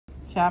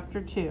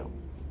Chapter 2.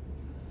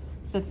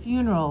 The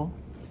funeral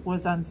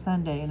was on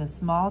Sunday in a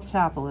small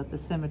chapel at the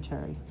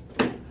cemetery.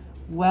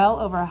 Well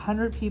over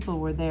 100 people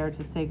were there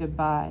to say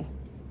goodbye.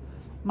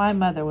 My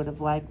mother would have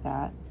liked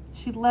that.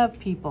 She loved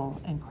people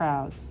and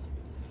crowds.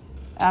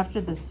 After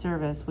the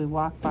service, we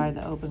walked by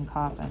the open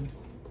coffin.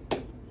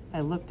 I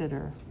looked at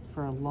her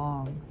for a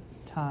long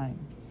time.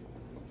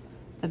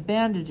 The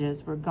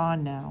bandages were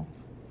gone now,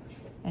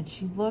 and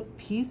she looked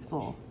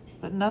peaceful,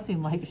 but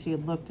nothing like she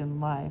had looked in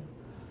life.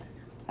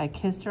 I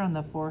kissed her on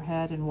the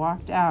forehead and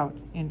walked out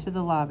into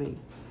the lobby,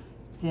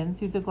 then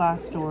through the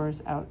glass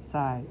doors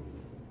outside.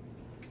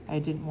 I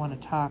didn't want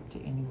to talk to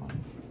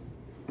anyone.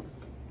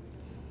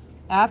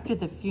 After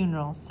the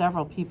funeral,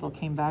 several people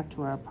came back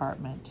to our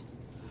apartment.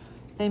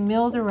 They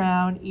milled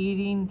around,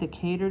 eating the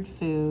catered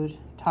food,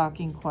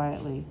 talking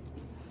quietly.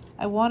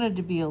 I wanted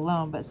to be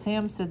alone, but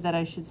Sam said that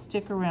I should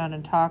stick around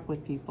and talk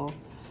with people.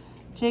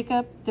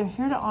 Jacob, they're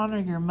here to honor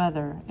your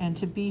mother and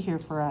to be here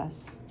for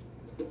us.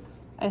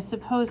 I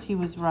suppose he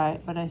was right,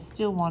 but I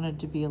still wanted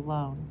to be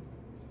alone.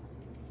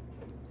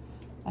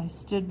 I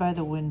stood by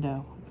the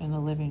window in the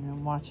living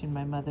room watching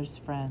my mother's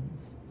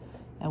friends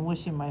and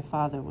wishing my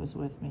father was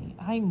with me.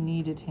 I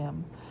needed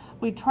him.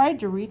 We tried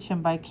to reach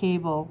him by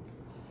cable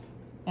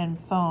and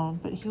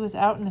phone, but he was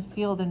out in the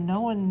field and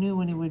no one knew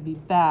when he would be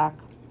back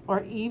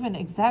or even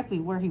exactly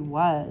where he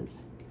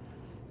was.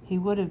 He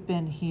would have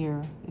been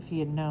here if he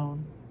had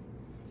known.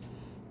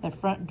 The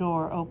front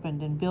door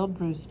opened and Bill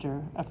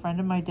Brewster, a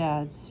friend of my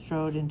dad's,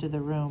 strode into the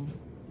room.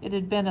 It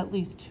had been at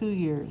least 2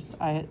 years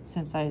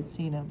since I had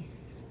seen him.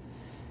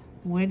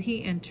 When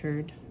he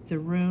entered, the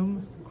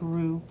room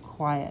grew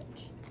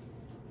quiet.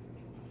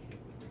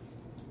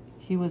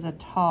 He was a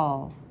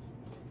tall,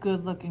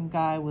 good-looking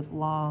guy with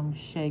long,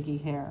 shaggy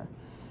hair.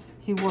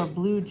 He wore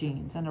blue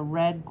jeans and a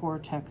red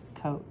Gore-Tex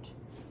coat.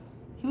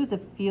 He was a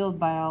field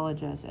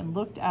biologist and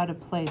looked out of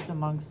place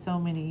among so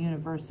many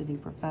university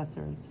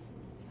professors.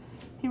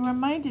 He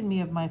reminded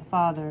me of my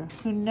father,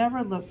 who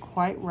never looked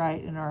quite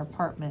right in our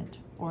apartment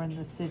or in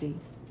the city.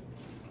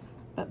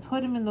 But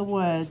put him in the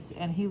woods,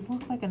 and he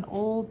looked like an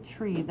old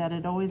tree that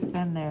had always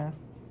been there.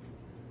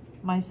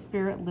 My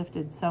spirit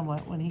lifted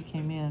somewhat when he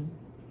came in.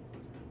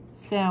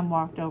 Sam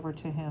walked over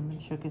to him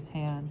and shook his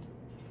hand,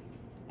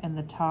 and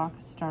the talk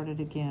started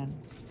again.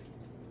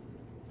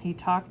 He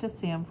talked to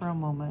Sam for a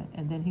moment,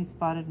 and then he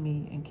spotted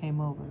me and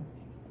came over.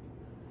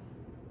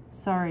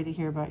 "Sorry to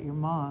hear about your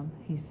mom,"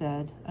 he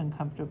said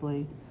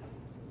uncomfortably.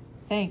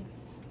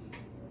 "Thanks."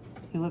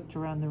 He looked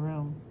around the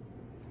room.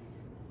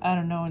 "I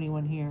don't know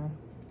anyone here."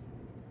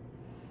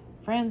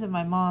 "Friends of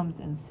my mom's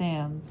and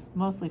Sam's,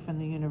 mostly from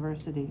the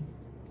university."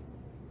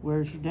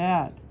 "Where's your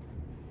dad?"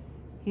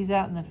 "He's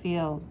out in the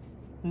field.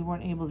 We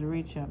weren't able to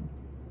reach him."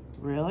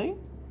 "Really?"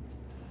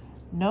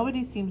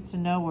 "Nobody seems to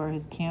know where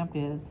his camp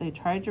is. They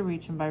tried to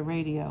reach him by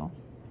radio,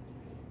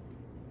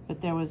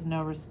 but there was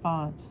no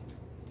response."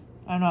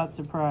 "I'm not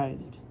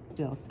surprised,"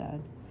 Bill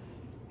said.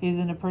 "He's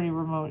in a pretty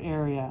remote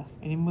area,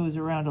 and he moves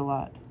around a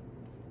lot."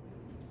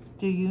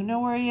 "Do you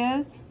know where he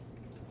is?"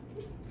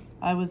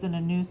 "I was in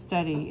a new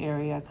study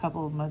area a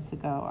couple of months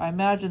ago. I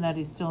imagine that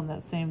he's still in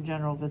that same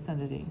general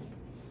vicinity."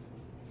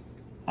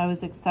 I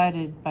was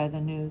excited by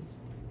the news.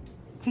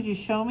 "Could you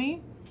show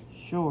me?"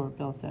 "Sure,"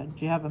 Bill said.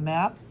 "Do you have a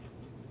map?"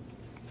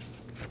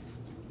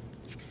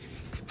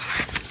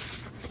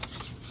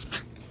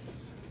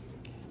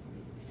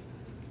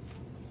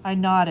 I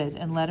nodded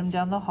and led him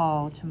down the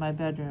hall to my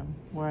bedroom,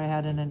 where I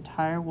had an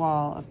entire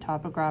wall of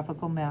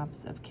topographical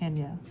maps of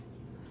Kenya.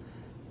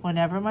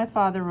 Whenever my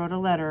father wrote a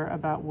letter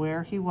about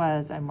where he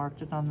was, I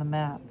marked it on the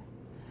map.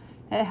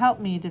 It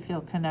helped me to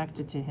feel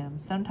connected to him.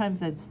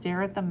 Sometimes I'd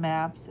stare at the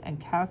maps and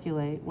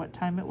calculate what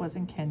time it was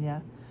in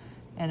Kenya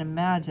and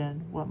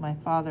imagine what my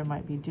father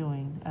might be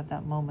doing at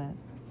that moment.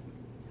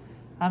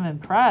 "I'm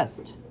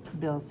impressed,"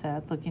 Bill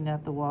said, looking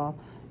at the wall.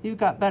 "You've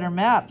got better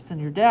maps than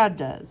your dad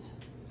does."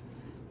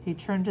 He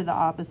turned to the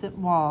opposite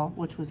wall,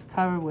 which was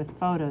covered with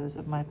photos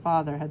of my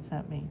father had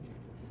sent me.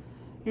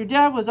 "Your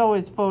dad was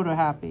always photo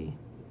happy."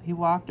 He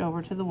walked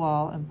over to the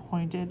wall and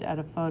pointed at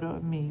a photo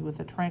of me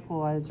with a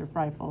tranquilizer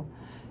rifle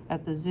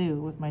at the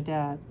zoo with my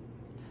dad.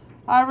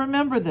 "I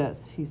remember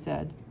this," he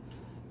said.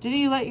 "Didn't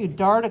he let you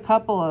dart a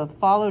couple of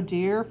fallow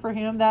deer for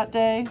him that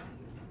day?"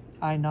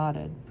 I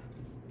nodded.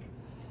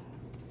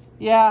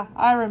 "Yeah,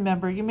 I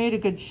remember. You made a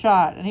good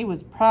shot, and he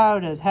was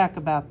proud as heck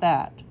about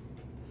that."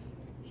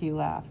 He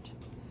laughed.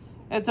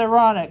 "It's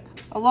ironic.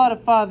 A lot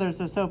of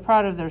fathers are so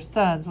proud of their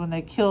sons when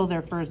they kill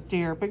their first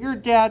deer, but your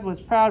dad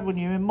was proud when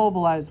you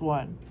immobilized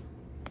one."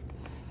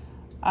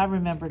 I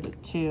remembered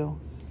it too.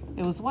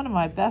 It was one of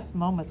my best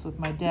moments with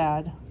my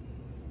dad.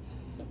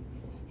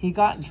 "He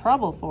got in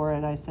trouble for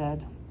it," I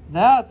said.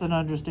 "That's an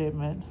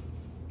understatement,"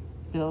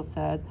 Bill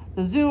said.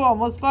 "The zoo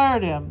almost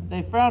fired him.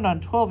 They frown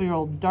on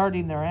 12-year-olds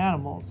darting their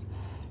animals.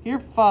 Your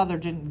father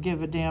didn't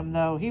give a damn,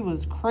 though. He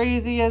was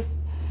crazy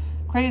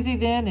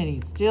then, and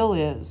he still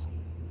is."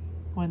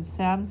 When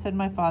Sam said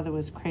my father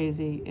was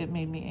crazy, it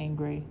made me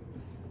angry.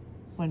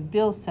 When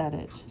Bill said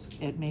it,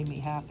 it made me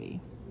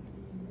happy.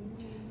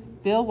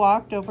 Bill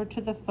walked over to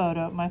the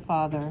photo of my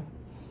father,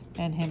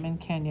 and him in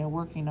Kenya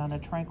working on a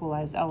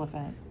tranquilized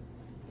elephant.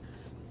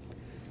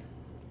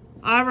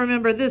 I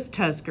remember this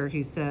tusker,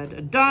 he said.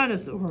 A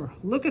dinosaur.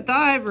 Look at the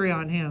ivory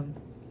on him.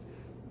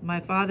 My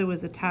father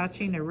was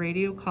attaching a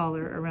radio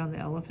collar around the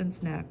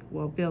elephant's neck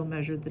while Bill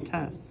measured the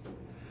tusks.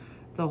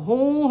 The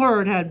whole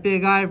herd had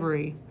big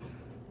ivory.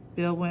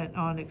 Bill went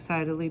on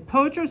excitedly.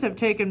 Poachers have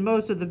taken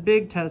most of the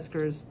big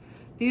tuskers.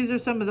 These are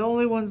some of the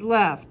only ones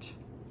left.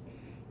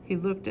 He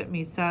looked at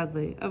me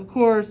sadly. Of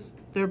course,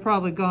 they're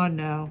probably gone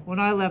now. When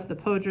I left, the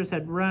poachers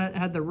had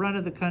the run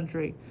of the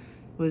country.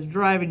 It was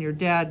driving your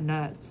dad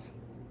nuts.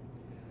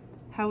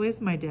 How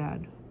is my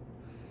dad?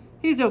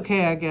 He's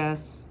okay, I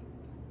guess.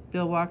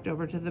 Bill walked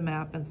over to the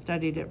map and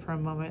studied it for a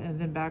moment and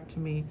then back to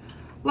me.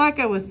 Like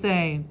I was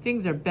saying,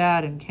 things are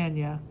bad in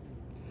Kenya.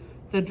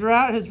 The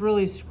drought has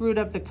really screwed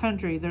up the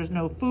country. There's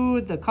no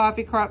food, the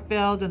coffee crop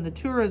failed, and the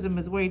tourism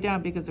is way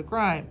down because of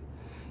crime.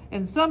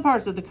 In some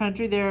parts of the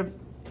country, there have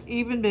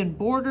even been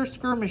border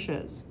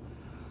skirmishes.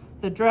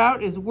 The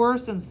drought is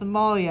worse in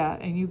Somalia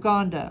and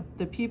Uganda.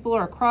 The people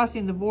are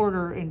crossing the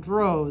border in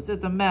droves.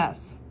 It's a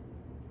mess.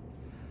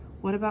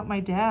 What about my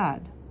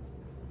dad?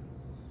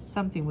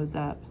 Something was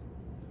up.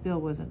 Bill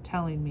wasn't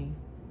telling me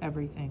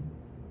everything.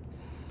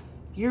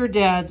 Your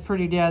dad's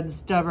pretty dead and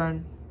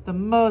stubborn. The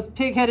most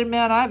pig-headed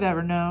man I've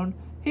ever known.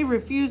 He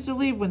refused to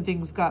leave when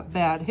things got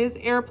bad. His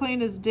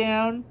airplane is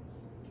down,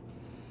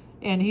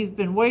 and he's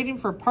been waiting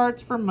for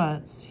parts for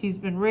months. He's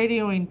been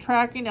radioing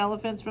tracking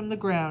elephants from the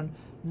ground.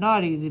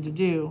 Not easy to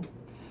do.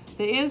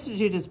 The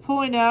Institute is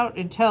pulling out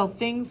until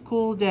things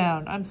cool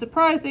down. I'm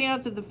surprised they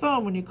answered the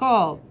phone when you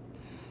called.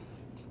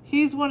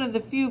 He's one of the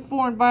few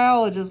foreign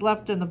biologists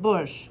left in the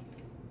bush.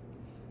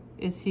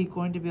 Is he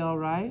going to be all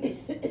right?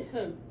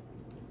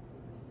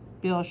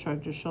 Bill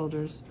shrugged his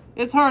shoulders.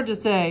 It's hard to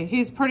say.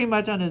 He's pretty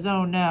much on his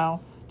own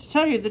now. To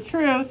tell you the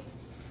truth,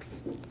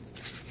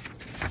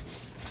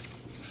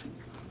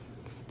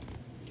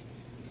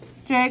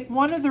 Jake,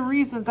 one of the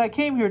reasons I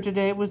came here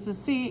today was to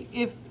see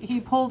if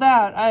he pulled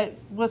out. I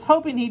was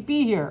hoping he'd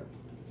be here.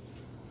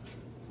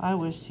 I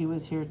wished he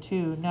was here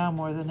too, now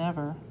more than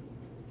ever.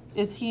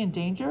 Is he in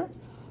danger?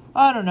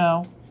 I don't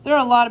know. There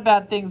are a lot of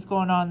bad things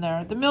going on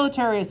there. The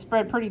military is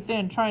spread pretty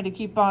thin, trying to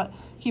keep a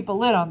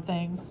lid on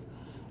things.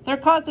 They're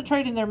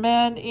concentrating their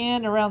men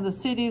in around the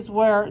cities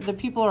where the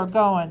people are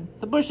going.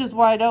 The bush is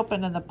wide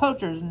open and the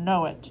poachers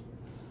know it.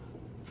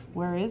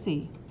 Where is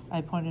he?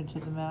 I pointed to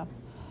the map.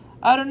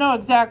 I don't know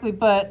exactly,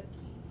 but...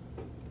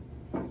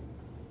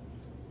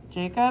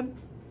 Jacob?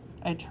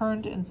 I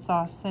turned and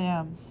saw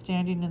Sam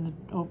standing in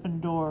the open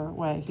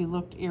doorway. He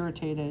looked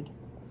irritated.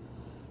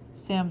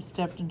 Sam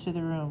stepped into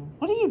the room.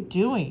 What are you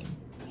doing?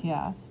 He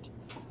asked.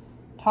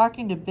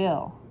 Talking to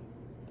Bill.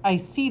 I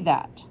see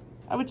that.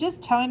 I was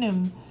just telling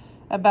him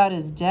about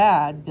his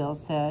dad, Bill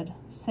said.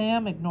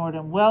 Sam ignored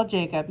him. Well,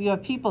 Jacob, you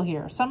have people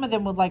here. Some of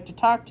them would like to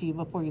talk to you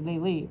before they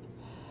leave.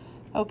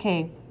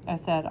 Okay, I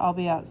said. I'll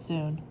be out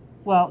soon.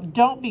 Well,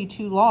 don't be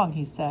too long,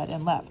 he said,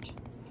 and left.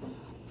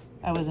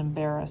 I was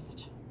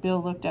embarrassed.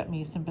 Bill looked at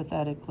me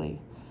sympathetically.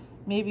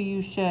 Maybe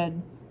you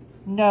should.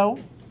 No,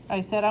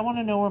 I said. I want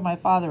to know where my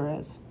father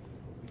is.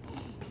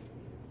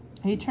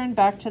 He turned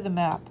back to the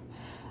map.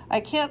 I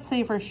can't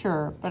say for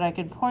sure, but I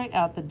can point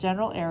out the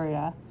general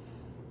area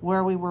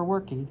where we were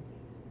working.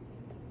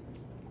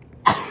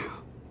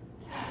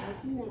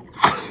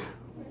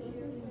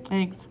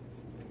 Thanks.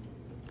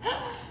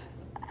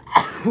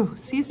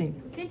 Excuse me.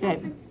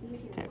 Okay.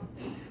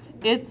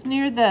 It's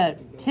near the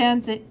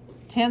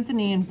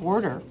Tanzanian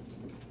border,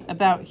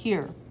 about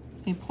here.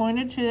 He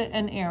pointed to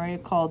an area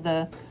called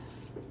the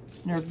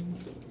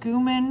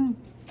Nergumen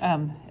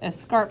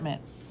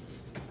Escarpment.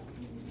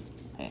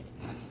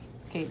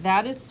 Okay,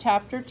 that is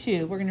chapter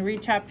 2. We're going to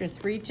read chapter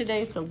 3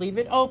 today, so leave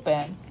it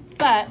open.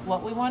 But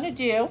what we want to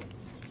do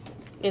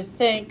is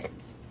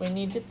we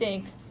need to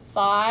think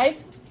 5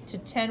 to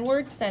 10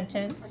 word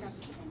sentence,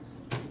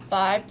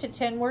 5 to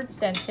 10 word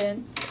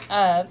sentence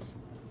of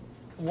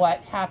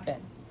what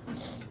happened.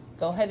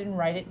 Go ahead and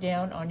write it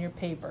down on your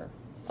paper.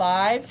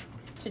 5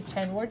 to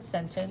 10 word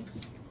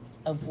sentence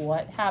of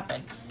what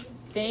happened.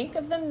 Think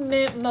of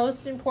the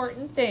most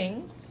important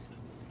things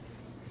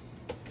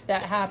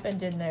that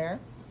happened in there.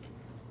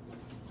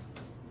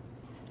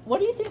 What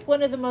do you think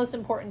one of the most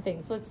important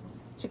things?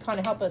 To kind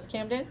of help us,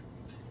 Camden.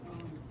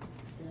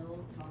 Bill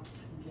talks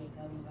to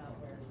Jacob about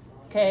where his father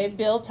is. Okay,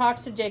 Bill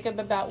talks to Jacob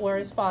about where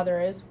his father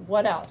is.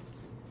 What else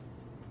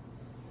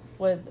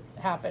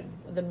happened?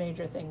 The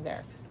major thing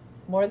there.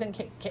 More than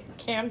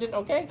Camden.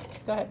 Okay,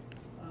 go ahead.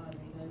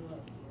 They go to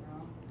a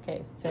funeral.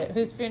 Okay, so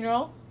whose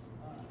funeral?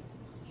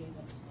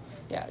 Jacob's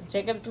father. Yeah,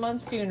 Jacob's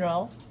mom's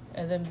funeral,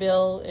 and then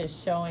Bill is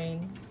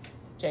showing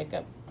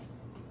Jacob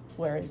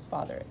where his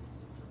father is.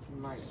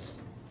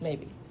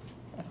 Maybe.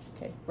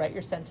 Okay, write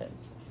your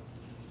sentence.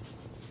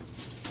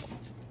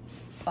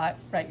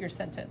 Write your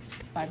sentence.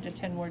 5 to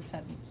 10 word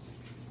sentence.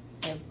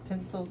 I have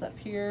pencils up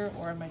here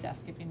or on my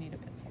desk if you need a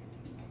pencil.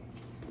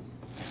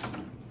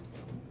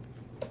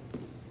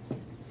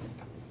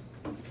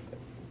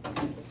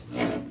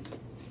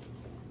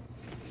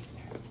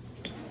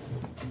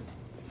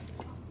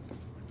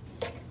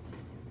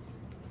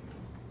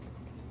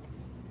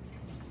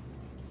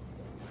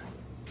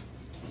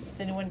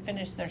 anyone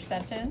finish their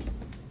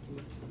sentence?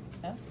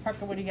 No?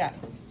 Parker, what do you got?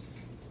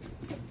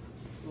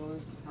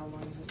 How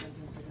long is the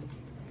sentence again?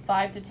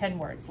 5 to 10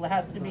 words. It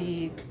has to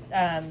be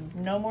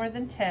no more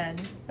than 10,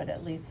 but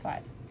at least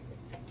 5.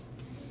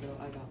 So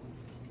I got one.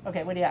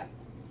 Okay, what do you got?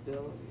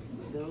 Bill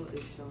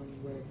is showing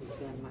where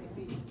Sam might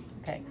be.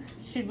 Okay.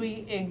 Should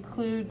we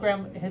include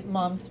his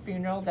mom's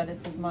funeral, that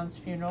it's his mom's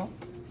funeral?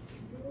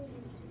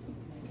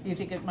 You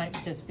think it might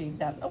just be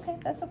that? Okay,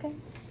 that's okay.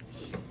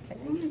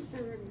 Okay.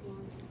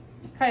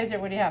 Kaiser,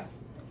 what do you have?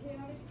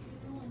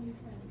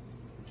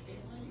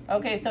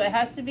 Okay, so it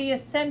has to be a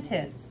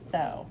sentence,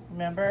 though,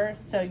 remember?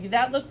 So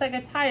that looks like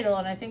a title,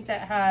 and I think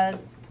that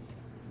has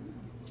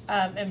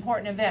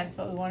important events,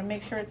 but we want to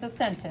make sure it's a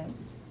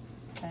sentence.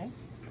 Okay.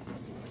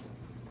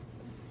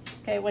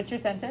 Okay, what's your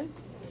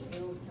sentence?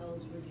 Bill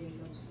tells where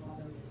Jacob's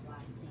father was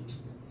last seen.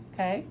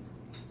 Okay.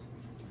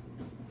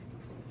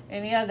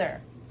 Any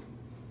other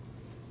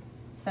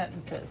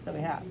sentences that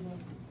we have?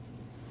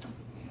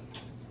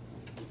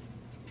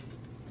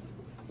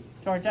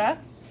 Georgia?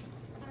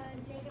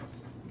 Jacob's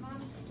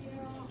mom's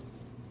funeral,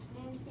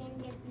 and Sam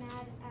gets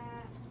mad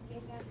at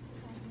Jacob.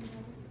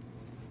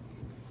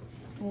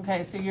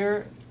 Okay, so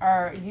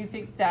you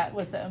think that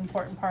was the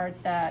important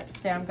part, that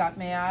Sam got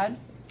mad?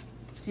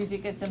 Do you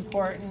think it's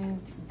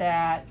important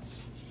that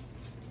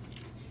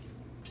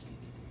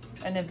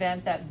an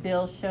event that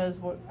Bill shows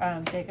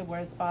Jacob where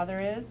his father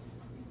is?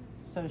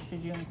 So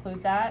should you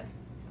include that?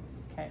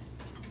 Okay.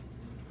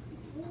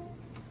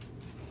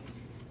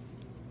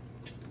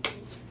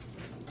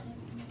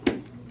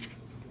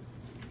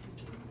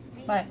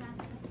 What?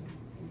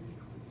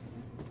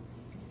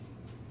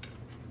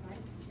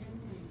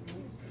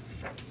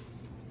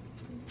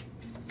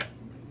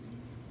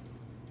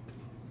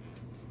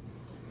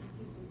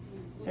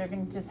 So you're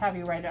going to just have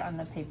you write it on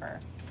the paper.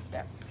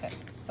 There. Okay.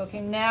 Okay,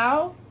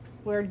 now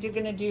we're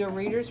going to do a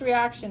reader's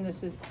reaction.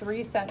 This is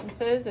 3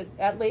 sentences. It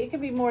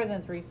could be more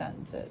than 3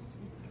 sentences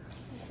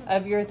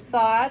of your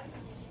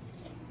thoughts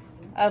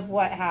of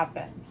what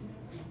happened.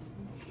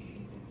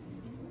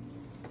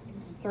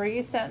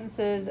 3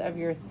 sentences of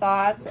your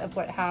thoughts of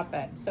what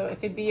happened. So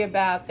it could be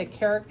about the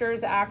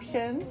characters'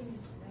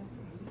 actions,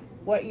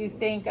 what you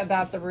think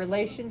about the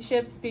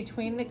relationships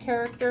between the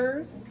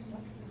characters,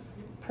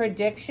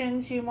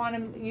 predictions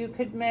you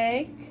could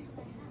make.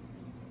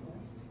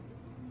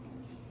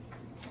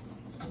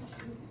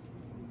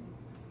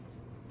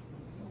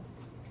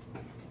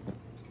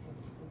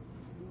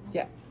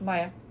 Yeah,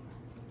 Maya.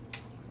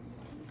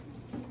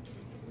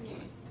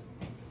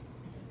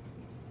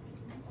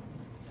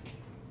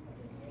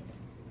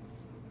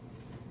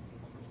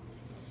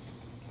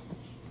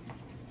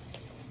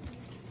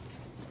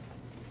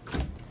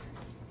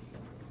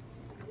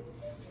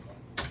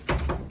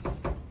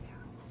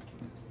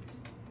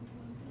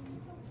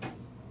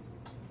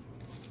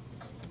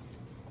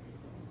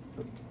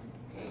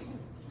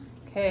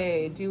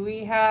 Okay, do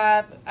we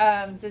have,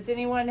 does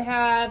anyone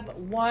have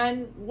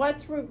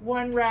what's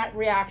one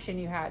reaction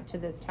you had to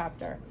this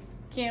chapter?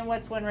 Ken,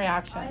 what's one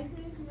reaction? I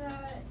think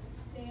that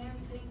Sam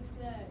thinks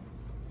that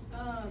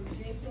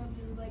Jacob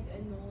is like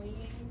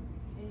annoying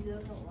and he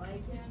doesn't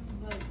like him,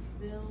 but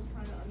Bill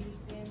kind of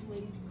understands what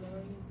he's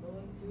going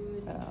through and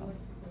he's more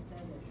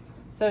sympathetic.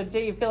 So do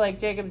you feel like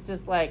Jacob's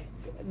just like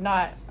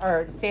not,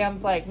 or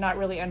Sam's like not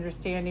really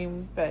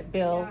understanding, but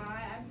Bill? Yeah,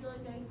 I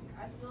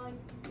feel like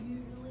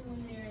usually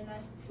when they're in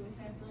that situation,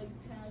 I feel like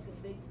it's kind of like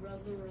a big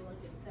brother or like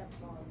a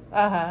stepfather.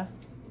 Uh-huh.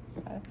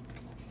 Okay.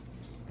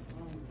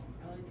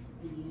 I like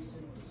the use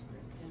of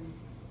description.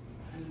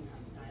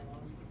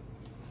 Dialogue.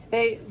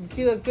 They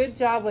do a good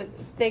job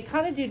they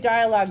kind of do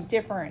dialogue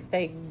different.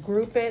 They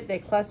group it, they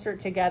cluster it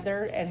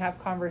together and have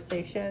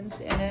conversations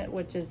in it,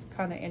 which is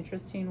kind of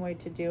interesting way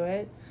to do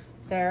it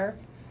there.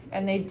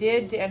 And they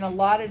did, and a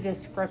lot of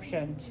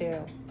description too.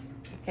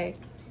 Okay.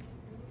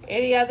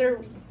 Any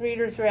other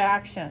readers'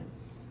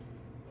 reactions?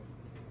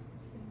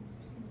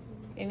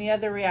 Any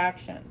other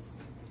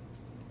reactions?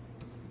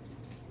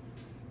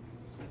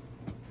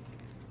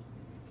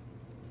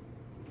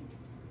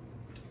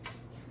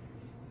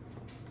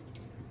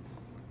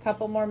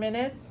 Couple more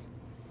minutes.